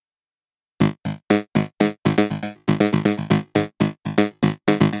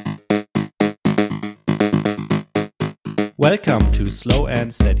Welcome to Slow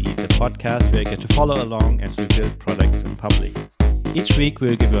and Steady, the podcast where you get to follow along as we build products in public. Each week,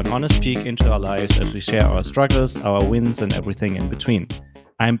 we'll give you an honest peek into our lives as we share our struggles, our wins, and everything in between.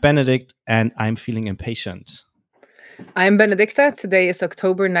 I'm Benedict, and I'm feeling impatient. I'm Benedicta. Today is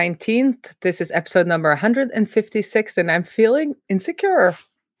October 19th. This is episode number 156, and I'm feeling insecure.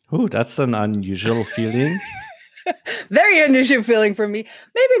 Ooh, that's an unusual feeling. Very unusual feeling for me.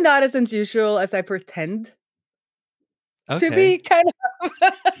 Maybe not as unusual as I pretend to be, kind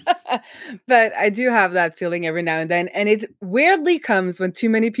of. But I do have that feeling every now and then. And it weirdly comes when too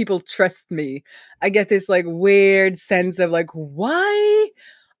many people trust me. I get this weird sense of why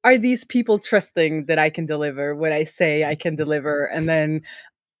are these people trusting that I can deliver what I say I can deliver? And then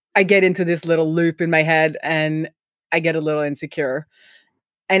I get into this little loop in my head and I get a little insecure.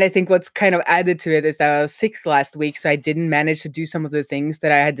 And I think what's kind of added to it is that I was sick last week, so I didn't manage to do some of the things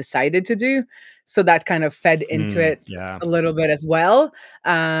that I had decided to do. So that kind of fed into it a little bit as well.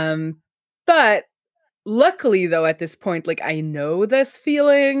 But luckily, though, at this point, I know this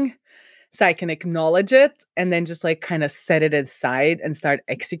feeling, so I can acknowledge it and then just kind of set it aside and start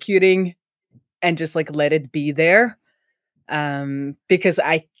executing and just let it be there. Because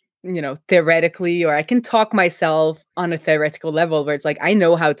I theoretically, or I can talk myself on a theoretical level where it's I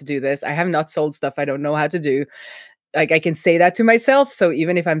know how to do this. I have not sold stuff I don't know how to do. I can say that to myself. So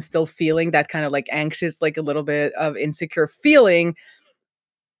even if I'm still feeling that kind of anxious, a little bit of insecure feeling,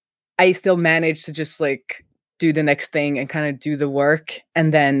 I still manage to just do the next thing and kind of do the work.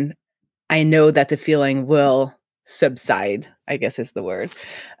 And then I know that the feeling will subside, I guess is the word.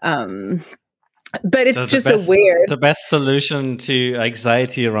 But it's just so weird. The best solution to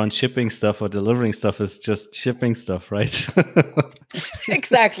anxiety around shipping stuff or delivering stuff is just shipping stuff, right?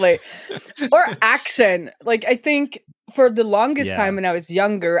 Exactly. Or action. I think for the longest time when I was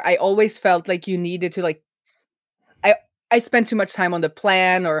younger, I always felt like you needed to I spent too much time on the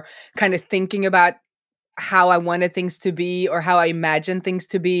plan or kind of thinking about how I wanted things to be or how I imagined things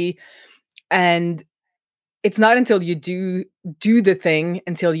to be. And it's not until you do the thing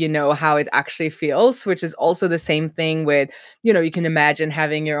until you know how it actually feels, which is also the same thing with, you can imagine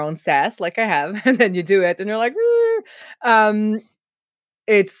having your own SaaS like I have, and then you do it and you're like,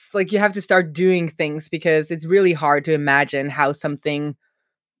 it's you have to start doing things because it's really hard to imagine how something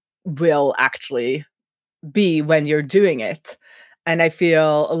will actually be when you're doing it. And I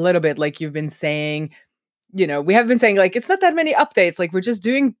feel a little bit like you've been saying, we have been saying it's not that many updates. We're just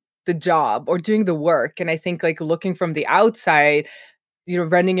doing the job or doing the work. And I think looking from the outside,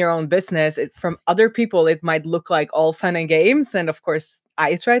 running your own business, from other people, it might look like all fun and games. And of course,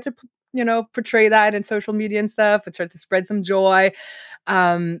 I try to, portray that in social media and stuff. I try to spread some joy.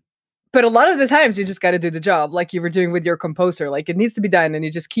 But a lot of the times you just got to do the job like you were doing with your composer. It needs to be done. And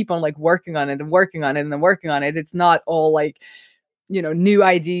you just keep on working on it and working on it and then working on it. It's not all new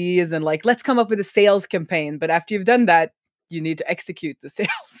ideas and let's come up with a sales campaign. But after you've done that, you need to execute the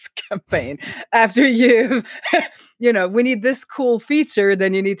sales campaign. After you've, we need this cool feature,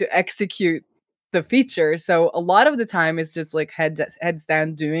 then you need to execute the feature. So a lot of the time it's just heads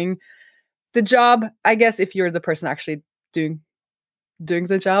down doing the job, I guess, if you're the person actually doing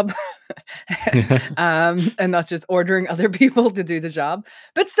the job and not just ordering other people to do the job.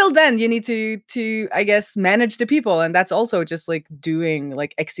 But still, then you need to I guess manage the people, and that's also just doing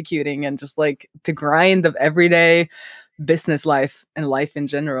executing and just to grind of everyday business life and life in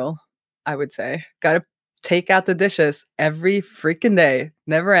general. I would say gotta take out the dishes every freaking day,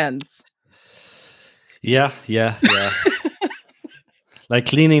 never ends. Yeah. Like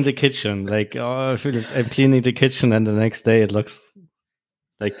cleaning the kitchen, I feel like I'm cleaning the kitchen and the next day it looks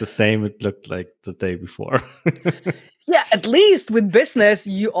like the same it looked like the day before. Yeah, at least with business,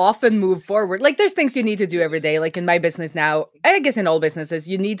 you often move forward. There's things you need to do every day. In my business now, I guess in all businesses,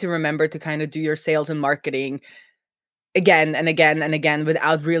 you need to remember to kind of do your sales and marketing again and again and again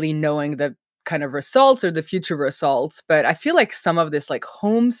without really knowing the kind of results or the future results. But I feel like some of this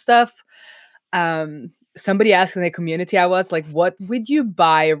home stuff, somebody asked in the community I was what would you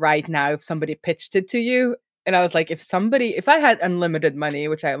buy right now if somebody pitched it to you? And I was like, if I had unlimited money,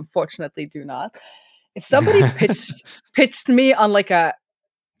 which I unfortunately do not, if somebody pitched me on a,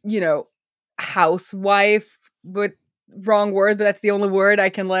 housewife, but wrong word, but that's the only word I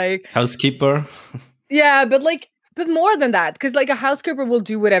can housekeeper. Yeah, but more than that, because a housekeeper will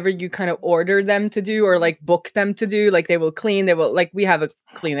do whatever you kind of order them to do or book them to do. They will clean, they will we have a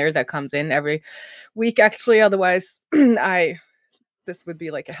cleaner that comes in every week actually. Otherwise, this would be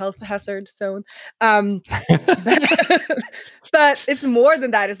a health hazard zone. But it's more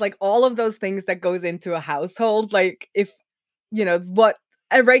than that. It's all of those things that goes into a household. If what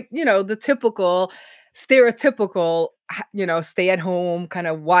I write, the typical stereotypical stay at home kind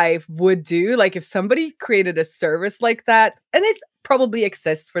of wife would do. Like if somebody created a service like that, and it probably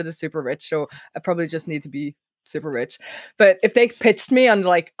exists for the super rich, so I probably just need to be super rich. But if they pitched me on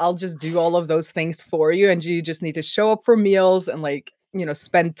like, I'll just do all of those things for you, and you just need to show up for meals and like,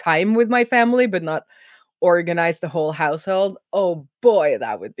 spend time with my family, but not organize the whole household. Oh boy,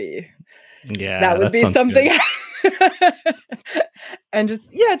 that would be something. And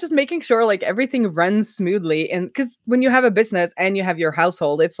just making sure like everything runs smoothly. And because when you have a business and you have your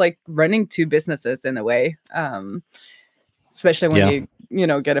household, it's like running two businesses in a way, especially when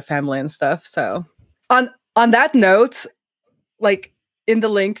you get a family and stuff. So on that note, like in the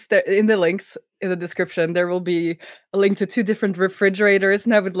links in the description, there will be a link to 2 different refrigerators,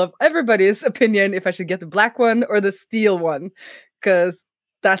 and I would love everybody's opinion if I should get the black one or the steel one, because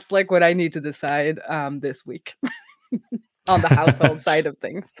that's like what I need to decide this week on the household side of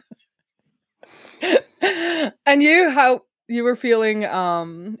things. And how you were feeling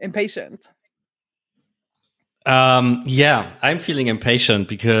impatient? I'm feeling impatient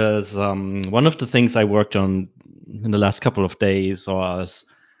because one of the things I worked on in the last couple of days was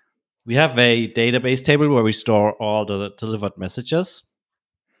we have a database table where we store all the delivered messages.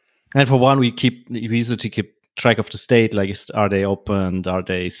 And for one, we usually keep track of the state, like are they opened, are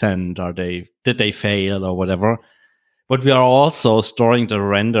they sent, did they fail or whatever. But we are also storing the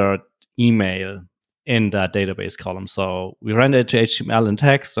rendered email in that database column. So we render it to HTML and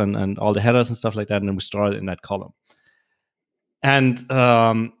text and all the headers and stuff like that, and then we store it in that column. And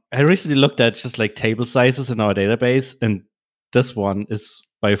I recently looked at just like table sizes in our database, and this one is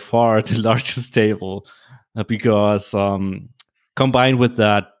by far the largest table because combined with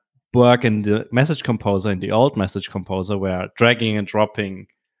that work in the message composer, in the old message composer, where dragging and dropping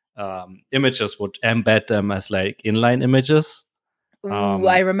images would embed them as like inline images. Ooh,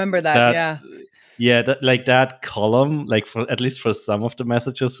 I remember that. That column, like at least for some of the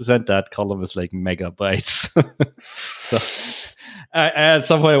messages we sent, that column is like megabytes. So at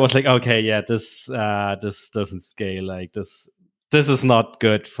some point I was like, okay, this doesn't scale. Like this is not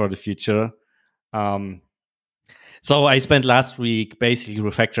good for the future. So I spent last week basically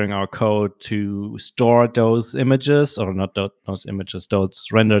refactoring our code to store those images, or not those images, those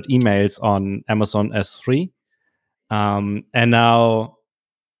rendered emails on Amazon S3. And now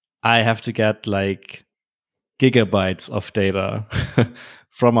I have to get like gigabytes of data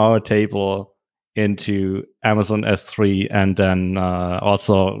from our table into Amazon S3, and then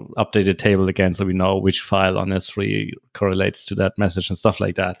also update the table again so we know which file on S3 correlates to that message and stuff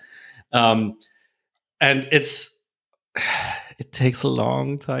like that. And it takes a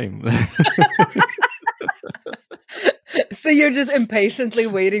long time. So you're just impatiently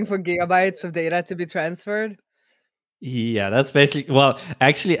waiting for gigabytes of data to be transferred? Yeah, that's basically, well,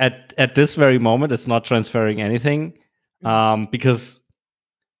 actually at this very moment, it's not transferring anything because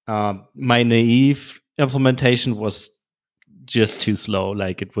my naive implementation was just too slow.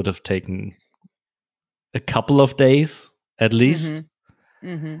 Like it would have taken a couple of days at least.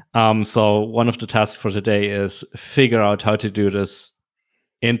 So one of the tasks for today is figure out how to do this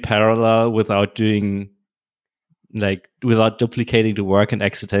in parallel without duplicating the work and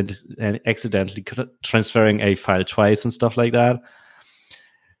accidentally transferring a file twice and stuff like that.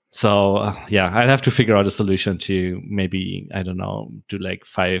 So I'd have to figure out a solution to maybe, I don't know, do like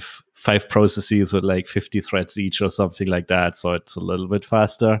five processes with like 50 threads each or something like that. So it's a little bit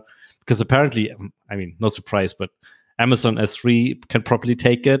faster, because apparently, I mean, no surprise, but Amazon S3 can properly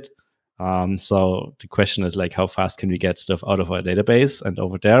take it. So the question is like, how fast can we get stuff out of our database and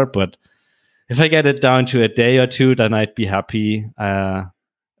over there? But if I get it down to a day or two, then I'd be happy. A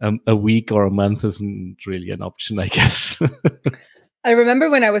week or a month isn't really an option, I guess. I remember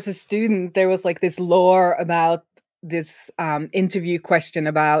when I was a student, there was like this lore about this interview question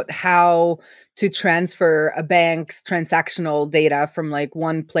about how to transfer a bank's transactional data from like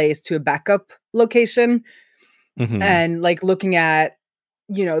one place to a backup location. And like looking at,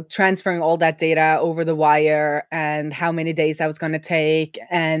 transferring all that data over the wire and how many days that was going to take.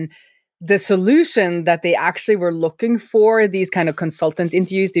 And the solution that they actually were looking for, these kind of consultant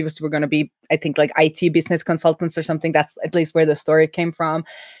interviews, these were going to be, I think, like IT business consultants or something. That's at least where the story came from,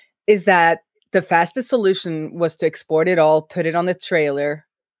 is that the fastest solution was to export it all, put it on a trailer,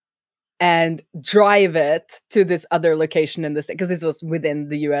 and drive it to this other location in the state, because this was within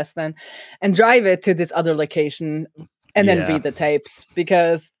the US then, and drive it to this other location and then read the tapes,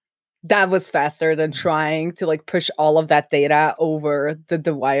 because that was faster than trying to like push all of that data over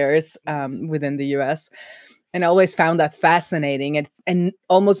the wires within the US. And I always found that fascinating. And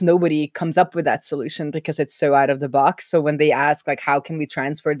almost nobody comes up with that solution because it's so out of the box. So when they ask, like, how can we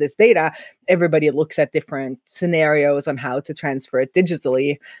transfer this data? Everybody looks at different scenarios on how to transfer it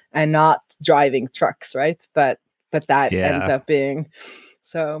digitally and not driving trucks, right? But that ends up being...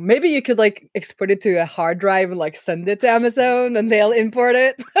 So maybe you could like export it to a hard drive and like send it to Amazon and they'll import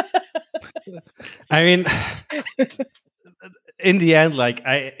it. I mean, in the end, like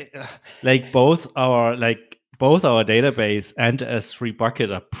both our database and S3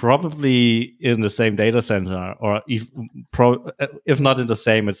 bucket are probably in the same data center, or if not in the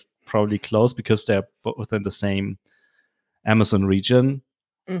same, it's probably close because they're both in the same Amazon region.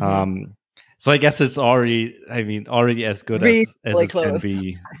 Mm-hmm. So I guess it's already as good as it can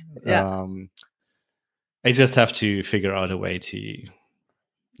be. Yeah. I just have to figure out a way to,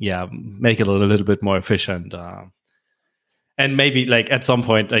 make it a little bit more efficient. And maybe like at some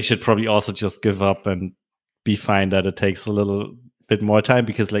point I should probably also just give up and be fine that it takes a little bit more time,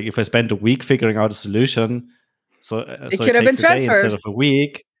 because like if I spend a week figuring out a solution, so it could have been transferred instead of a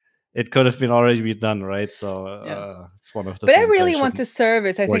week. It could have been already done, right? So it's one of the But things I really want to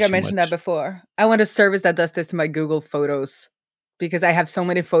service. I think I mentioned that before. I want a service that does this to my Google Photos, because I have so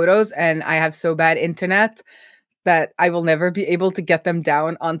many photos and I have so bad internet that I will never be able to get them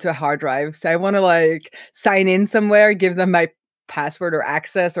down onto a hard drive. So I want to like sign in somewhere, give them my password or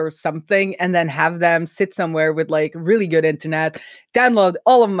access or something, and then have them sit somewhere with like really good internet, download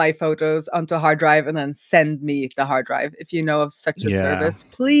all of my photos onto a hard drive, and then send me the hard drive. If you know of such a service,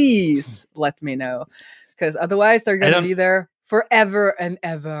 please let me know, because otherwise they're going to be there forever and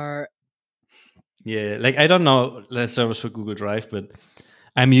ever. Yeah, like I don't know the service for Google Drive, but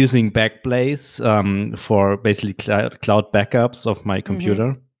I'm using Backblaze for basically cloud backups of my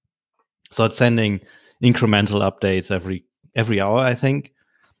computer. Mm-hmm. So it's sending incremental updates every hour, I think.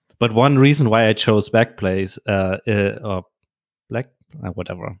 But one reason why I chose Backblaze or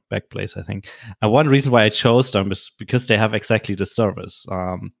Backblaze, I think. One reason why I chose them is because they have exactly the service.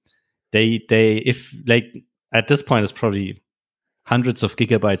 They if like at this point it's probably hundreds of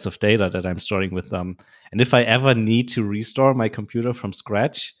gigabytes of data that I'm storing with them, and if I ever need to restore my computer from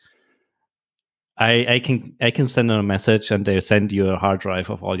scratch, I can send them a message and they'll send you a hard drive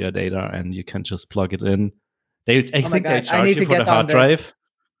of all your data and you can just plug it in. I think they charge you for the hard drive.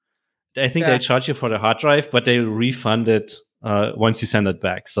 I think they charge you for the hard drive, but they refund it once you send it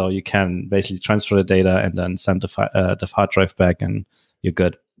back. So you can basically transfer the data and then send the hard drive back, and you're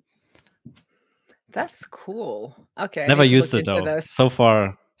good. That's cool. Okay. Never used it though. So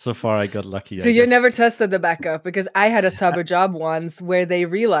far I got lucky. So you never tested the backup? Because I had a summer job once where they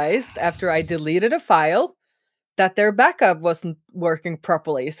realized after I deleted a file that their backup wasn't working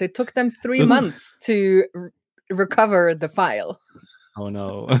properly. So it took them 3 months to recover the file. Oh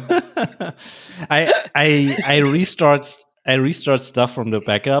no. I restart stuff from the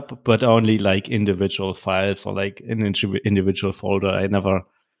backup, but only like individual files or like an individual folder. I never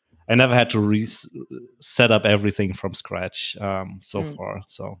had to set up everything from scratch so far.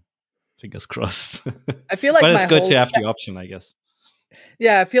 So fingers crossed. I feel like but it's good to have the option, I guess.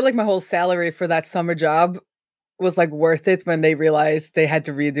 Yeah, I feel like my whole salary for that summer job was like worth it when they realized they had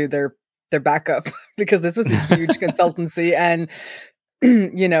to redo their backup because this was a huge consultancy, and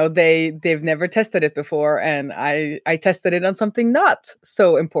you know, they've never tested it before, and I tested it on something not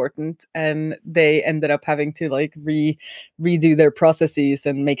so important, and they ended up having to like redo their processes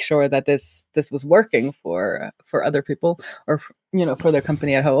and make sure that this was working for other people, or you know, for their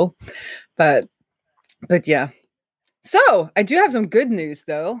company at whole. But yeah. So I do have some good news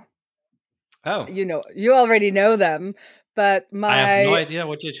though. Oh, you know, you already know them. But I have no idea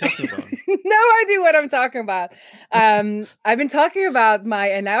what you're talking about. No idea what I'm talking about. I've been talking about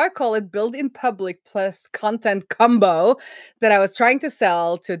and now I call it build in public plus content combo that I was trying to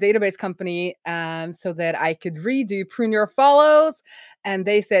sell to a database company so that I could redo Prune Your Follows. And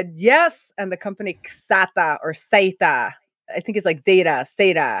they said yes. And the company Xata or Seita, I think it's like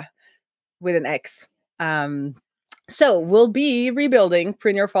Seita with an X. So we'll be rebuilding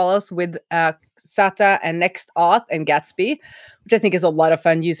Prune Your Follows with SATA and NextAuth and Gatsby, which I think is a lot of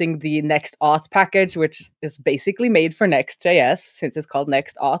fun using the NextAuth package, which is basically made for Next.js since it's called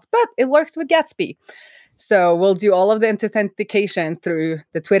NextAuth, but it works with Gatsby. So we'll do all of the authentication through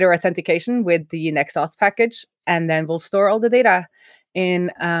the Twitter authentication with the NextAuth package, and then we'll store all the data in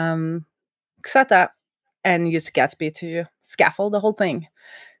SATA and use Gatsby to scaffold the whole thing.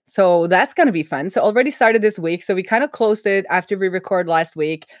 So that's going to be fun. So already started this week. So we kind of closed it after we record last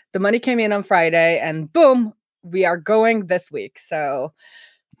week. The money came in on Friday and boom, we are going this week. So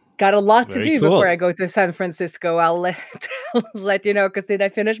got a lot to Very do cool. before I go to San Francisco. I'll let you know, because did I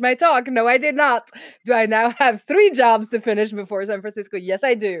finish my talk? No, I did not. Do I now have 3 jobs to finish before San Francisco? Yes,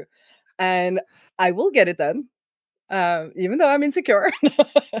 I do. And I will get it done. Even though I'm insecure,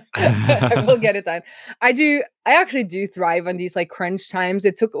 I will get it done. I actually do thrive on these like crunch times.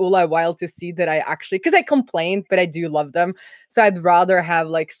 It took Ola a while to see that I actually, because I complained, but I do love them. So I'd rather have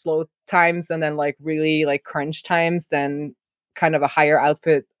like slow times and then like really like crunch times than kind of a higher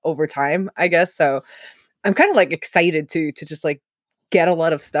output over time, I guess. So I'm kind of like excited to just like get a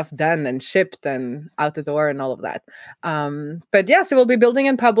lot of stuff done and shipped and out the door and all of that. But yeah, so we'll be building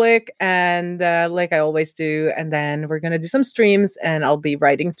in public, and like I always do, and then we're gonna do some streams, and I'll be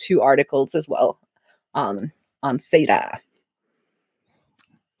writing 2 articles as well on Seda.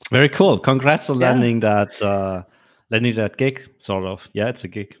 Very cool. Congrats on landing that gig, sort of. Yeah, it's a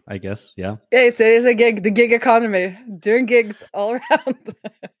gig, I guess. Yeah. Yeah, it is a gig, the gig economy, doing gigs all around.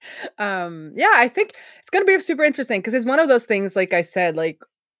 Yeah, I think it's going to be super interesting because it's one of those things, like I said, like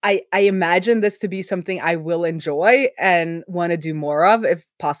I imagine this to be something I will enjoy and want to do more of if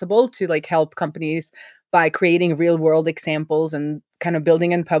possible, to like help companies by creating real world examples and kind of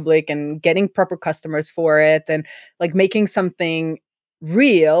building in public and getting proper customers for it, and like making something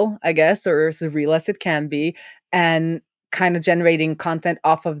real, I guess, or as real as it can be, and kind of generating content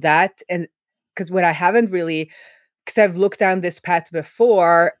off of that. And because what I haven't really, because I've looked down this path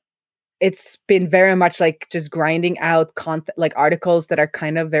before, it's been very much like just grinding out content, like articles that are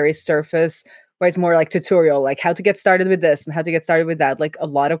kind of very surface, where it's more like tutorial, like how to get started with this and how to get started with that. Like a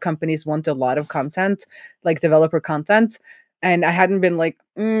lot of companies want a lot of content, like developer content. And I hadn't been like,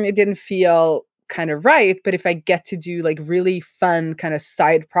 it didn't feel kind of right. But if I get to do like really fun kind of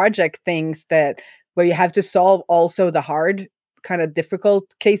side project things that where you have to solve also the hard kind of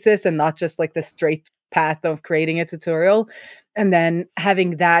difficult cases and not just like the straight path of creating a tutorial, and then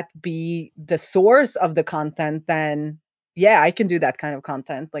having that be the source of the content, then yeah, I can do that kind of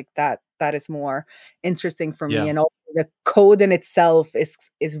content like that is more interesting for me. And also the code in itself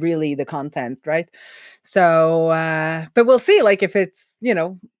is really the content, right? So but we'll see, like if it's,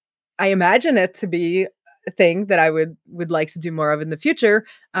 I imagine it to be a thing that I would like to do more of in the future.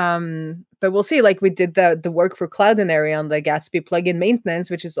 But we'll see. Like we did the work for Cloudinary on the Gatsby plugin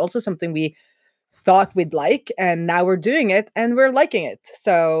maintenance, which is also something we thought we'd like, and now we're doing it and we're liking it.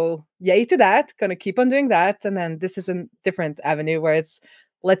 So yay to that. Gonna keep on doing that. And then this is a different avenue where it's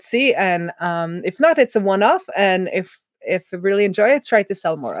let's see. And if not, it's a one-off. And if we really enjoy it, try to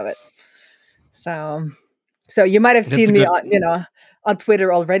sell more of it. So you might have seen me on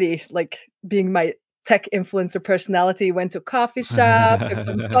Twitter already, like being my tech influencer personality, went to a coffee shop, took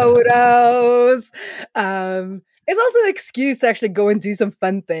some photos. It's also an excuse to actually go and do some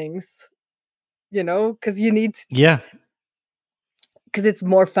fun things, because you need because it's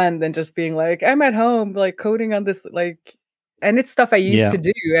more fun than just being like, I'm at home, like coding on this, like, and it's stuff I used to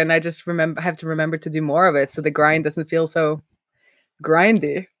do, and I just have to remember to do more of it, so the grind doesn't feel so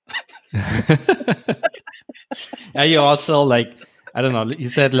grindy. Are you also like, I don't know, you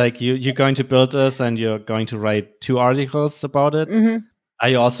said like you're going to build this and you're going to write 2 articles about it. Mm-hmm. Are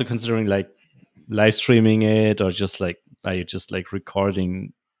you also considering like live streaming it, or are you just like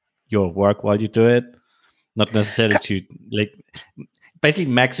recording your work while you do it? Not necessarily to like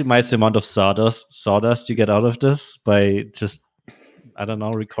basically maximize the amount of sawdust you get out of this by just, I don't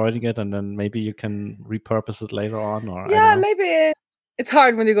know, recording it, and then maybe you can repurpose it later on, or maybe it's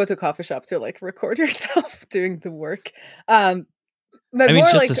hard when you go to a coffee shop to like record yourself doing the work. But I mean,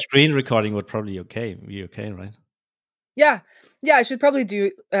 just like a screen recording would probably be okay, right? Yeah, I should probably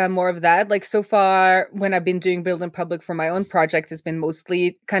do more of that. Like so far, when I've been doing Build in Public for my own project, it's been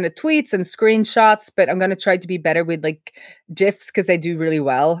mostly kind of tweets and screenshots, but I'm going to try to be better with like GIFs because they do really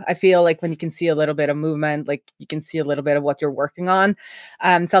well. I feel like when you can see a little bit of movement, like you can see a little bit of what you're working on.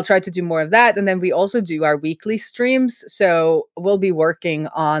 So I'll try to do more of that. And then we also do our weekly streams. So we'll be working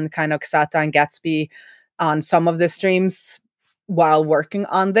on kind of Xata and Gatsby on some of the streams while working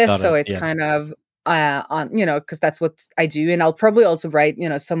on this. So it's kind of on, because that's what I do. And I'll probably also write,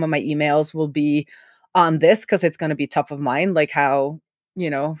 some of my emails will be on this because it's going to be top of mind, like how,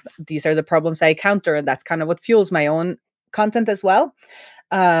 these are the problems I encounter. And that's kind of what fuels my own content as well.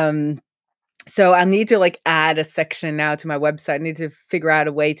 So I need to like add a section now to my website. I need to figure out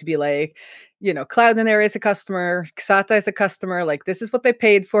a way to be like, Cloudinary is a customer, Xata is a customer, like this is what they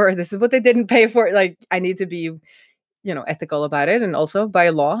paid for, this is what they didn't pay for. Like I need to be ethical about it. And also by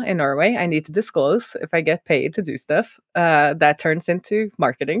law in Norway, I need to disclose if I get paid to do stuff that turns into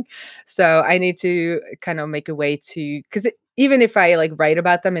marketing. So I need to kind of make a way to, because even if I like write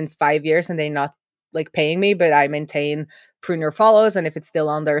about them in 5 years and they not like paying me, but I maintain Prune Your Follows, and if it's still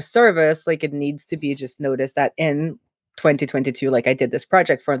on their service, like it needs to be just noticed that in 2022, like I did this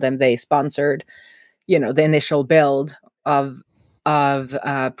project for them, they sponsored, the initial build of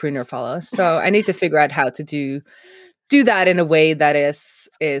Prune Your Follows. So I need to figure out how to do that in a way that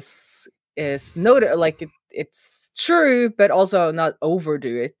is noted, like it's true, but also not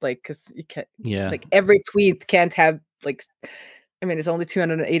overdo it, like because you can't, like every tweet can't have like, I mean, it's only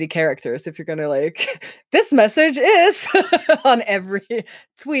 280 characters. If you're gonna like this message is on every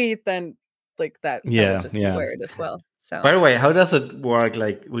tweet, then like that will just be weird as well. So by the way, how does it work,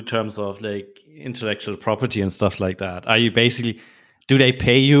 like in terms of like intellectual property and stuff like that? Are you basically, do they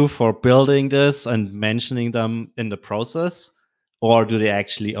pay you for building this and mentioning them in the process, or do they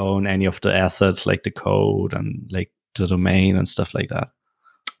actually own any of the assets, like the code and like the domain and stuff like that?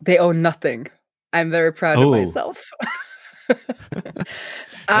 They own nothing. I'm very proud of myself.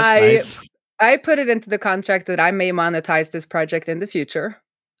 I put it into the contract that I may monetize this project in the future,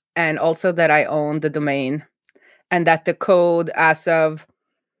 and also that I own the domain, and that the code, as of,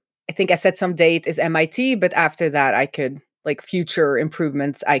 I think I said some date, is MIT, but after that I could, like future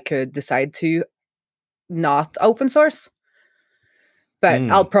improvements, I could decide to not open source. But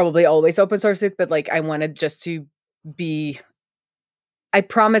I'll probably always open source it, but like I wanted just to be, I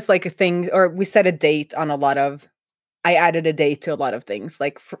promised like a thing, or we set a date on a lot of, I added a date to a lot of things.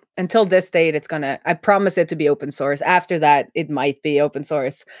 Like until this date, I promise it to be open source. After that, it might be open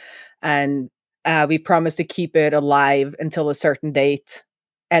source. And we promise to keep it alive until a certain date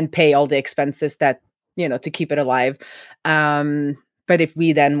and pay all the expenses that, to keep it alive. But if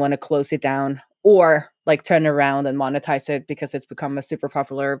we then want to close it down or like turn around and monetize it because it's become a super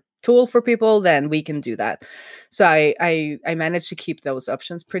popular tool for people, then we can do that. So I managed to keep those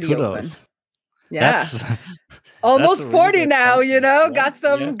options pretty open. Yeah. Almost 40 now, got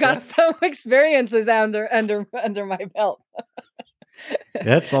some experiences under my belt.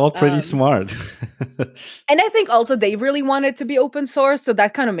 That's all pretty smart. And I think also they really want it to be open source, so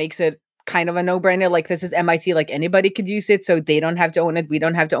that kind of makes it kind of a no-brainer. Like, this is MIT, like anybody could use it, so they don't have to own it, we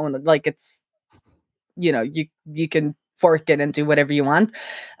don't have to own it. Like, it's, you can fork it and do whatever you want.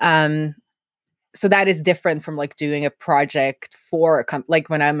 So that is different from like doing a project for like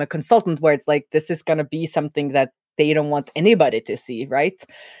when I'm a consultant, where it's like, this is going to be something that they don't want anybody to see, right?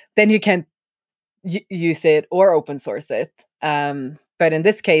 Then you can use it or open source it. But in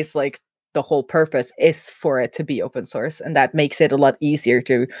this case, like the whole purpose is for it to be open source, and that makes it a lot easier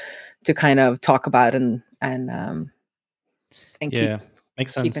to kind of talk about and yeah,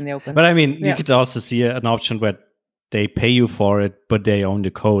 makes sense. keep in the open. But I mean, you could also see an option where they pay you for it, but they own the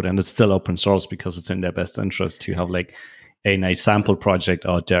code and it's still open source because it's in their best interest to have like a nice sample project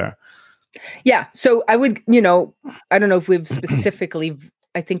out there. Yeah. So I would, I don't know if we've specifically,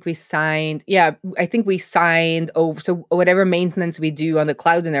 I think we signed over. So whatever maintenance we do on the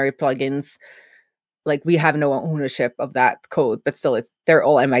Cloudinary plugins, like we have no ownership of that code, but still they're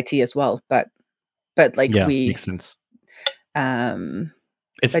all MIT as well. But like makes sense.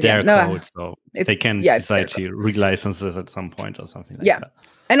 It's their code, so they can decide to relicense this at some point or something like that.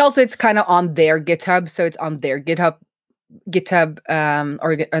 And also it's kind of on their GitHub, so it's on their GitHub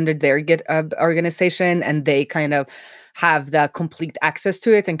or under their GitHub organization, and they kind of have the complete access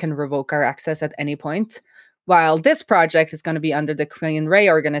to it and can revoke our access at any point. While this project is going to be under the Queen Ray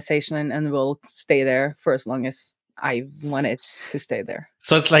organization and will stay there for as long as I want it to stay there.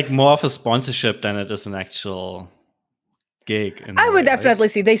 So it's like more of a sponsorship than it is an actual gig. I would definitely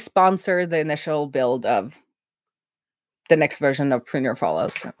see they sponsor the initial build of the next version of Prune Your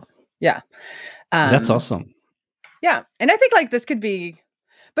Follows. So, yeah. That's awesome. Yeah. And I think like this could be,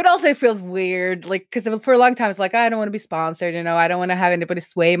 but also it feels weird, like, because for a long time it's like, I don't want to be sponsored, I don't want to have anybody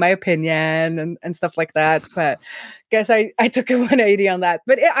sway my opinion and stuff like that. But guess I took a 180 on that.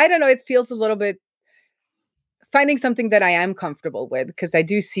 But I don't know, it feels a little bit finding something that I am comfortable with, because I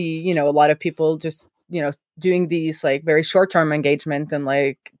do see, a lot of people just, doing these like very short-term engagement and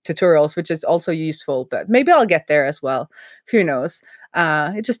like tutorials, which is also useful, but maybe I'll get there as well. Who knows?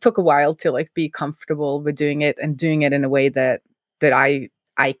 It just took a while to like be comfortable with doing it and doing it in a way that I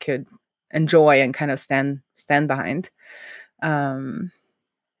could enjoy and kind of stand behind.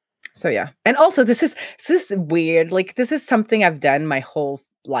 So yeah. And also this is weird. Like, this is something I've done my whole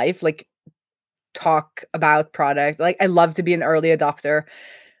life, like talk about product. Like, I love to be an early adopter.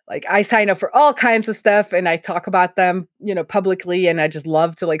 Like, I sign up for all kinds of stuff and I talk about them, publicly, and I just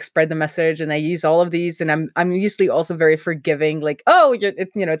love to like spread the message, and I use all of these, and I'm usually also very forgiving, like, oh,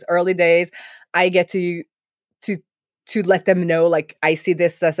 it's early days. I get to let them know, like, I see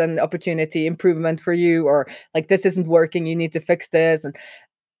this as an opportunity improvement for you, or like, this isn't working, you need to fix this. And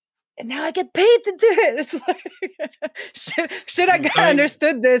and now I get paid to do it. It's like, should I have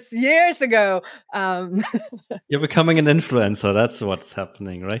understood this years ago? You're becoming an influencer. That's what's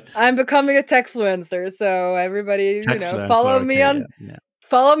happening, right? I'm becoming a techfluencer. So everybody, follow me on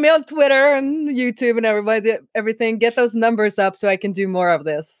follow me on Twitter and YouTube and everything. Get those numbers up so I can do more of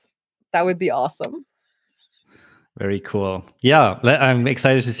this. That would be awesome. Very cool. Yeah, I'm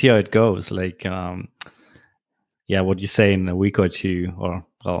excited to see how it goes. Like, what you say in a week or two, or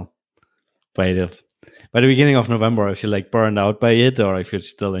by the beginning of November, if you're like burned out by it, or if you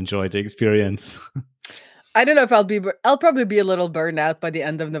still enjoy the experience. I don't know if I'll probably be a little burned out by the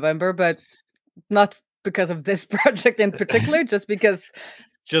end of November, but not because of this project in particular, just because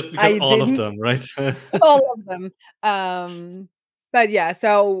all of them, right? all of them. But yeah,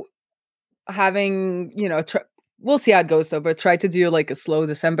 so having, we'll see how it goes though, but try to do like a slow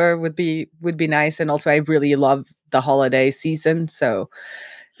December would be nice. And also I really love the holiday season, so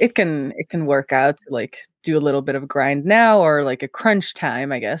it can work out to like do a little bit of a grind now, or like a crunch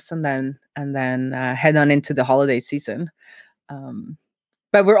time, I guess, and then head on into the holiday season.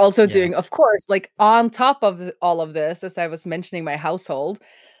 But we're also doing, of course, like on top of all of this, as I was mentioning my household,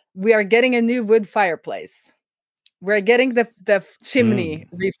 we are getting a new wood fireplace. We're getting the chimney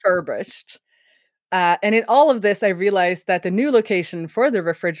refurbished. And in all of this, I realized that the new location for the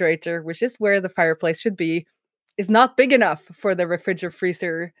refrigerator, which is where the fireplace should be, is not big enough for the refrigerator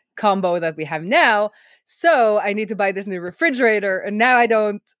freezer combo that we have now. So I need to buy this new refrigerator. And now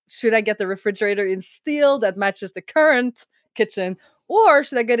should I get the refrigerator in steel that matches the current kitchen, or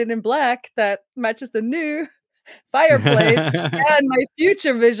should I get it in black that matches the new fireplace and my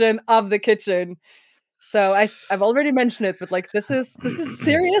future vision of the kitchen? So I've already mentioned it, but like this is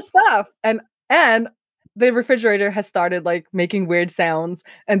serious stuff. And the refrigerator has started like making weird sounds,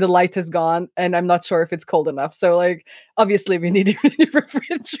 and the light has gone, and I'm not sure if it's cold enough. So like obviously we need a new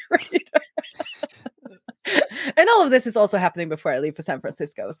refrigerator. And all of this is also happening before I leave for San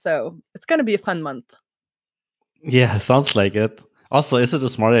Francisco. So it's going to be a fun month. Yeah, sounds like it. Also, is it a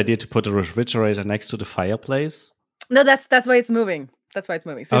smart idea to put a refrigerator next to the fireplace? No, that's why it's moving. That's why it's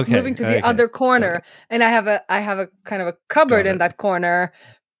moving. So it's moving to the other corner, and I have a kind of a cupboard in that corner,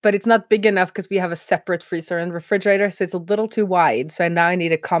 but it's not big enough because we have a separate freezer and refrigerator, so it's a little too wide. So now I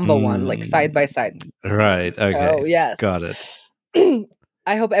need a combo one, like side by side. Right. Okay. So, yes. Got it.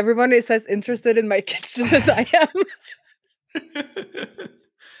 I hope everyone is as interested in my kitchen as I am.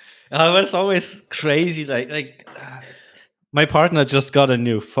 It's always crazy. Like my partner just got a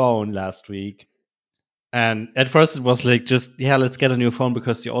new phone last week. And at first it was like, let's get a new phone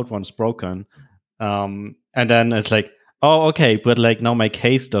because the old one's broken. And then it's like, oh, okay, but like now my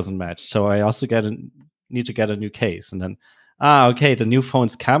case doesn't match. So I also need to get a new case. And then, okay, the new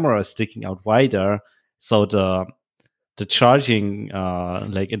phone's camera is sticking out wider. So the charging,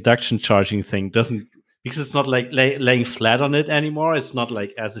 like induction charging thing doesn't, because it's not like laying flat on it anymore. It's not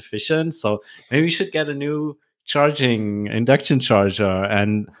like as efficient. So maybe we should get a new induction charger.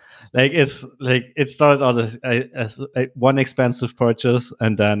 And like it's like it started out as one expensive purchase,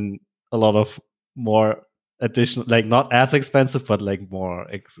 and then a lot of more additional, like not as expensive, but like more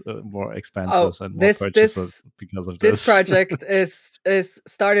expenses and more purchases because of this. This project is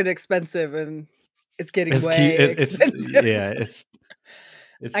started expensive and it's getting expensive.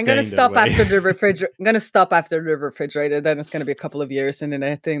 I'm gonna stop after the refrigerator. I'm gonna stop after the refrigerator. Then it's gonna be a couple of years, and then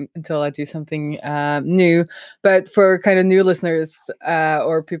I think until I do something new. But for kind of new listeners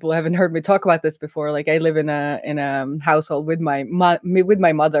or people who haven't heard me talk about this before, like I live in a household with my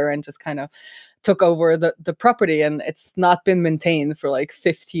mother, and just kind of took over the property, and it's not been maintained for like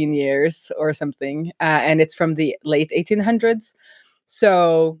 15 years or something, and it's from the late 1800s.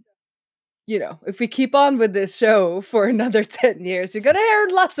 So, if we keep on with this show for another 10 years, you're going to hear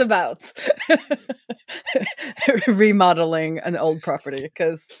lots about remodeling an old property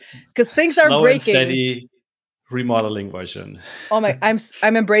because things are breaking. And steady remodeling version. Oh my,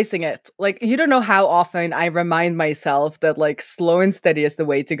 I'm embracing it. Like, you don't know how often I remind myself that like slow and steady is the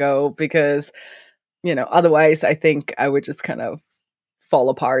way to go, because, otherwise I think I would just kind of fall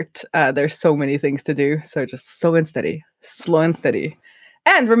apart. There's so many things to do. So just slow and steady.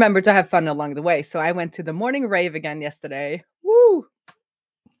 And remember to have fun along the way. So I went to the morning rave again yesterday. Woo!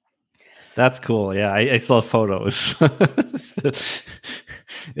 That's cool. Yeah, I saw photos.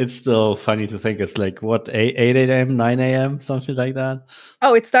 It's still funny to think it's like, what, 8 a.m., 9 a.m., something like that?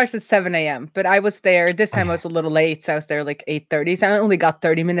 Oh, it starts at 7 a.m. But I was there. This time I was a little late. So I was there like 8:30. So I only got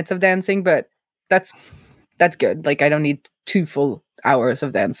 30 minutes of dancing, but that's good. Like I don't need 2 full hours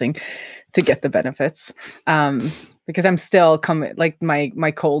of dancing to get the benefits. Because I'm still like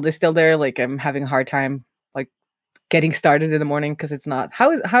my cold is still there. Like I'm having a hard time like getting started in the morning because it's not. How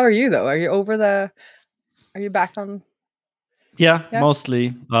are you though? Are you back on? Yeah,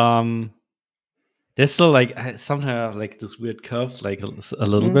 mostly. There's still like somehow like this weird curve, like a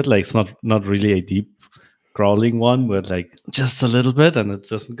little bit. Like it's not really a deep growling one, but like just a little bit, and it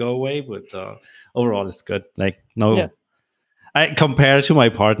doesn't go away. But overall, it's good. Like I compared to my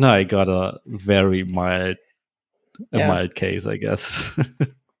partner, I got a very mild case, I guess.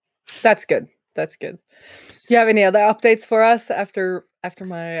 That's good. Do you have any other updates for us after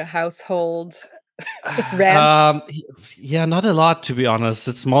my household rants? Yeah, not a lot, to be honest.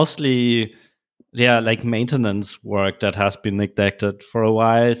 It's mostly like maintenance work that has been neglected for a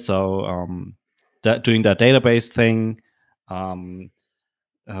while. So doing that database thing,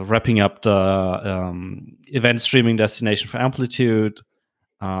 wrapping up the event streaming destination for Amplitude.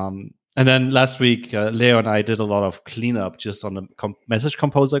 And then last week, Leo and I did a lot of cleanup just on the message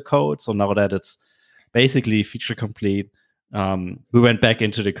composer code. So now that it's basically feature complete, we went back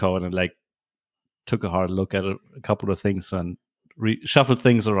into the code and like took a hard look at a couple of things and shuffled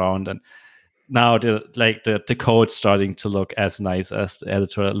things around. And now the code's starting to look as nice as the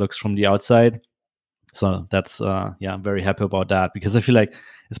editor looks from the outside. So that's I'm very happy about that, because I feel like,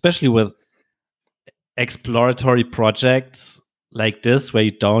 especially with exploratory projects like this, where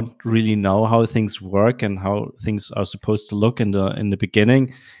you don't really know how things work and how things are supposed to look in the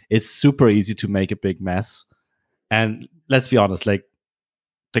beginning, it's super easy to make a big mess. And let's be honest, like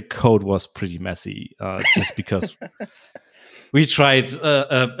the code was pretty messy, just because we tried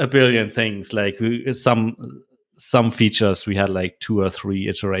a billion things. Like some features we had like 2 or 3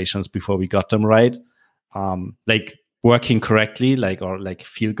 iterations before we got them right, like working correctly, or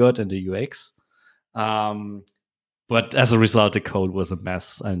feel good in the UX. But as a result, the code was a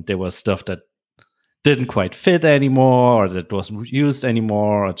mess, and there was stuff that didn't quite fit anymore, or that wasn't used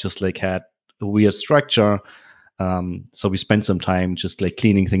anymore, or just like had a weird structure. So we spent some time just like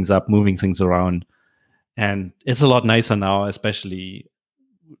cleaning things up, moving things around, and it's a lot nicer now, especially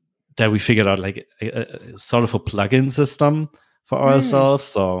that we figured out like a sort of a plugin system for ourselves.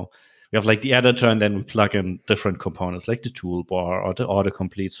 So we have like the editor, and then we plug in different components like the toolbar or the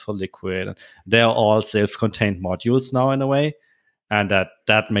autocompletes for Liquid. And they're all self-contained modules now in a way. And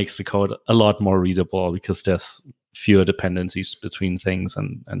that makes the code a lot more readable, because there's fewer dependencies between things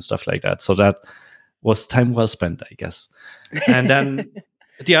and stuff like that. So that was time well spent, I guess. And then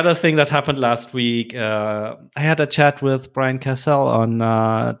the other thing that happened last week, I had a chat with Brian Cassell on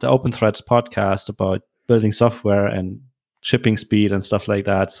the Open Threads podcast about building software and shipping speed and stuff like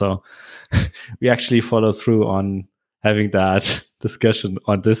that. So we actually followed through on having that discussion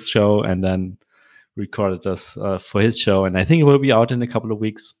on this show, and then recorded us for his show. And I think it will be out in a couple of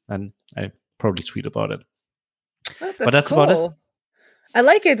weeks, and I probably tweet about it. But that's cool. About it. I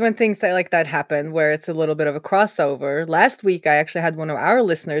like it when things like that happen, where it's a little bit of a crossover. Last week, I actually had one of our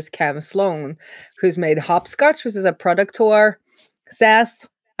listeners, Cam Sloan, who's made Hopscotch, which is a product tour SaaS.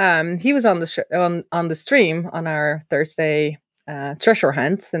 He was on the on the stream on our Thursday treasure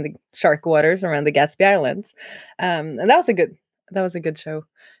hunts in the shark waters around the Gatsby Islands, and that was a good show.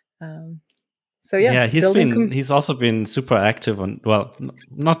 So yeah, he's also been super active on. Well,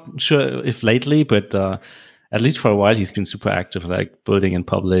 not sure if lately, but at least for a while, he's been super active, like building in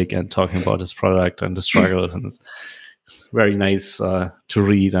public and talking about his product and the struggles, and it's very nice to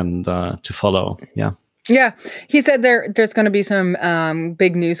read and to follow. Yeah. Yeah, he said there's going to be some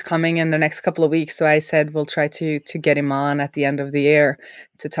big news coming in the next couple of weeks. So I said we'll try to get him on at the end of the year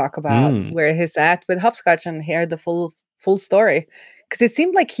to talk about where he's at with Hopscotch and hear the full story. Because it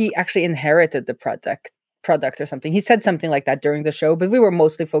seemed like he actually inherited the product or something. He said something like that during the show, but we were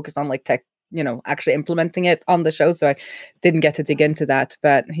mostly focused on like tech, actually implementing it on the show. So I didn't get to dig into that,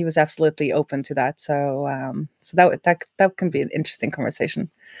 but he was absolutely open to that. So that can be an interesting conversation.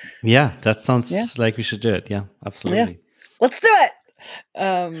 Yeah, that sounds like we should do it. Yeah, absolutely. Yeah. Let's do it.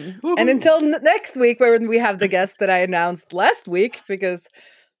 And until next week, where we have the guest that I announced last week, because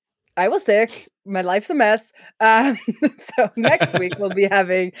I was sick. My life's a mess. So next week we'll be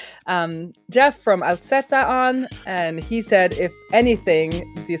having Jeff from Outseta on, and he said, if anything,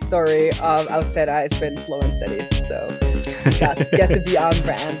 the story of Outseta has been slow and steady. So get to be on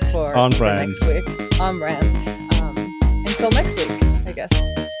brand for next week. On brand. Until next week, I guess.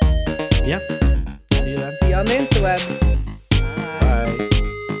 Yeah. See you then. See you on the interwebs. Bye.